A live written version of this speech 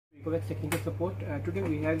Ecovacs technical support. Today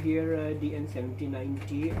we have here the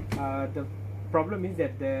N7090. The problem is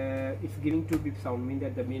that it's giving too beep sound, means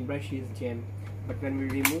that the main brush is jammed. But when we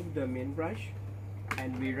remove the main brush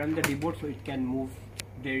and we run the Deebot, so it can move.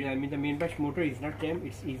 I mean the main brush motor is not jammed,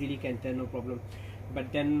 it's easily can turn, no problem.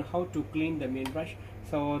 But then how to clean the main brush?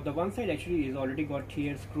 So the one side actually is already got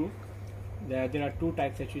here screw. There are two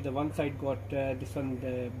types actually. The one side got this one,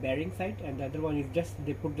 the bearing side, and the other one is just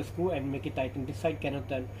they put the screw and make it tighten. This side cannot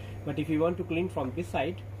turn. But if you want to clean from this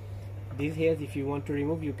side, these hairs, if you want to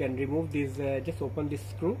remove, you can remove this. Just open this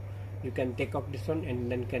screw. You can take off this one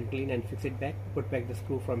and then can clean and fix it back. Put back the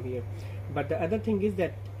screw from here. But the other thing is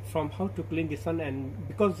that from how to clean this one, and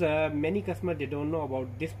because many customers they don't know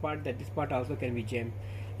about this part, that this part also can be jammed.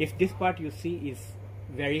 If this part you see is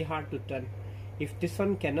very hard to turn. If this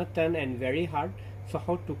one cannot turn and very hard, so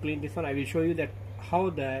how to clean this one? I will show you that how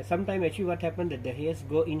sometimes actually what happened that the hairs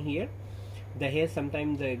go in here, the hairs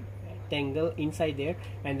sometimes the tangle inside there,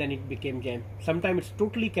 and then it became jammed. Sometimes it's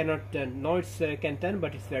totally cannot turn. Now it's can turn,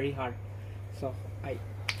 but it's very hard. So I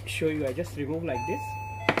show you. I just remove like this,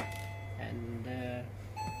 and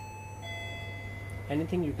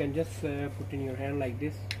anything you can just put in your hand like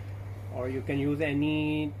this, or you can use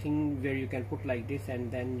anything where you can put like this,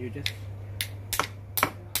 and then you just.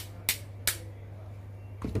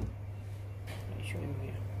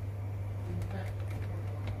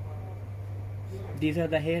 These are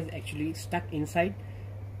the hairs actually stuck inside,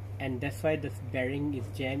 and that's why this bearing is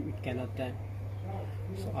jammed, it cannot turn.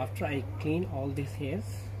 So after I clean all these hairs,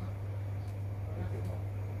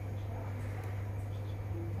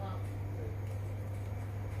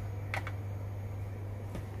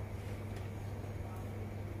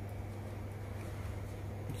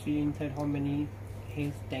 see inside how many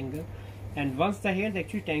hairs tangle, and once the hairs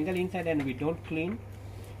actually tangle inside and we don't clean,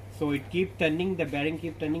 so it keep turning, the bearing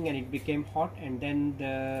keep turning, and it became hot, and then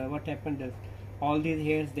what happened is all these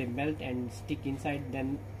hairs they melt and stick inside,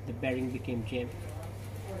 then the bearing became jammed.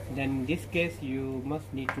 Then in this case you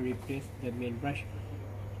must need to replace the main brush.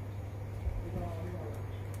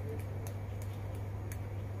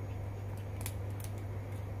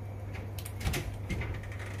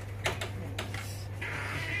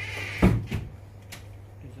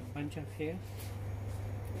 There's a bunch of hairs.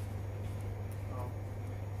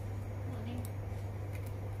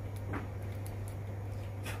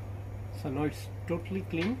 So now it's totally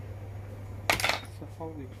clean. So how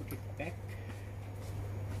we put it back?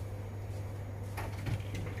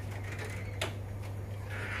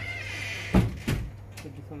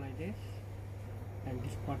 Put this one like this, and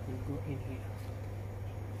this part will go in here.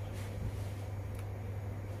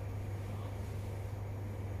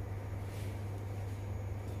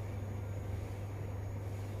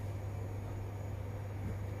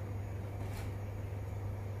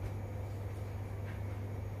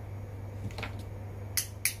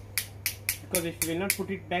 Because if you will not put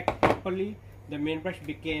it back properly, the main brush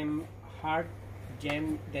became hard,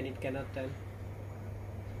 jammed, then it cannot turn.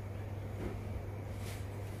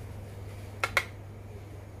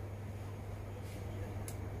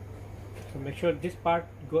 So make sure this part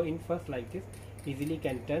go in first like this, easily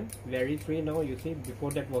can turn, very free. Now you see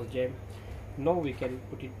before that was jammed. Now we can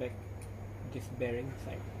put it back, this bearing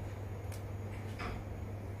side.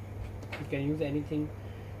 You can use anything,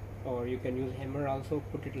 or you can use hammer also,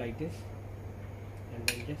 put it like this. And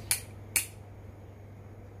then just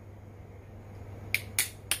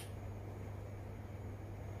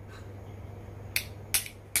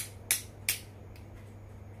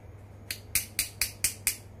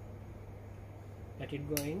let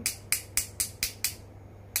it go in.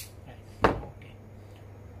 Nice. Okay.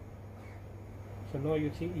 So now you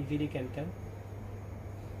see easily can turn.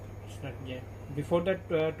 It's not jam. Before that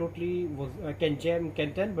totally was can jam,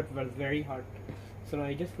 can turn, but was very hard. So now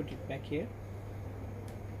I just put it back here.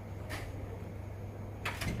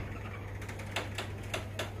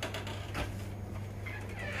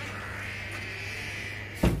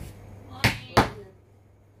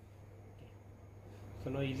 So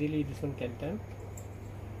now easily this one can turn,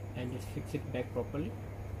 and just fix it back properly.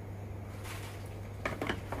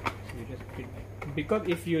 So you just put it back, because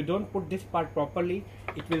if you don't put this part properly,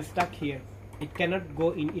 it will stuck here. It cannot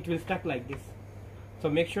go in, it will stuck like this. So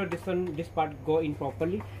make sure this part go in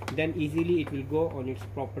properly, then easily it will go on its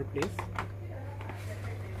proper place.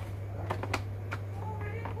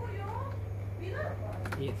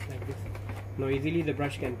 Yes, like this. Now easily the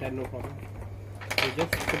brush can turn, no problem. So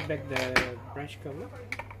just put back the brush cover,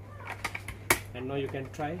 and now you can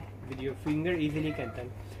try with your finger, easily can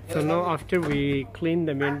turn. So now after we clean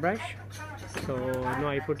the main brush, so now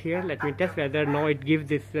I put here, let me test whether now it gives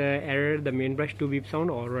this error, the main brush 2 beep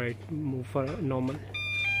sound, or it move for normal.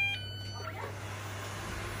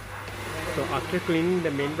 So after cleaning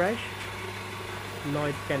the main brush, now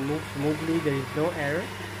it can move smoothly, there is no error.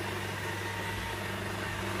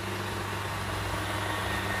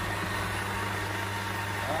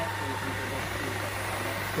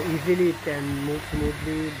 So easily it can move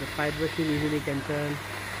smoothly, the side brushing easily can turn,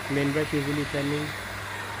 main brush easily turning,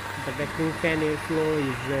 the vacuum fan airflow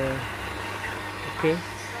is okay,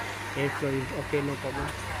 airflow is okay, no problem.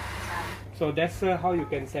 So that's how you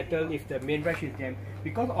can settle if the main brush is jammed,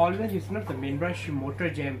 because always it's not the main brush motor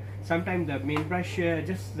jam. Sometimes the main brush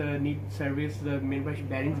just need service, the main brush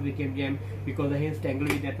bearings became jammed because the hands tangle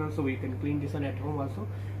with that one. So you can clean this one at home also.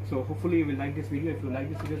 So hopefully you will like this video. If you like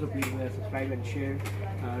this video, so please subscribe and share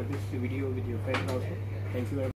this video with your friends also. Thank you very much.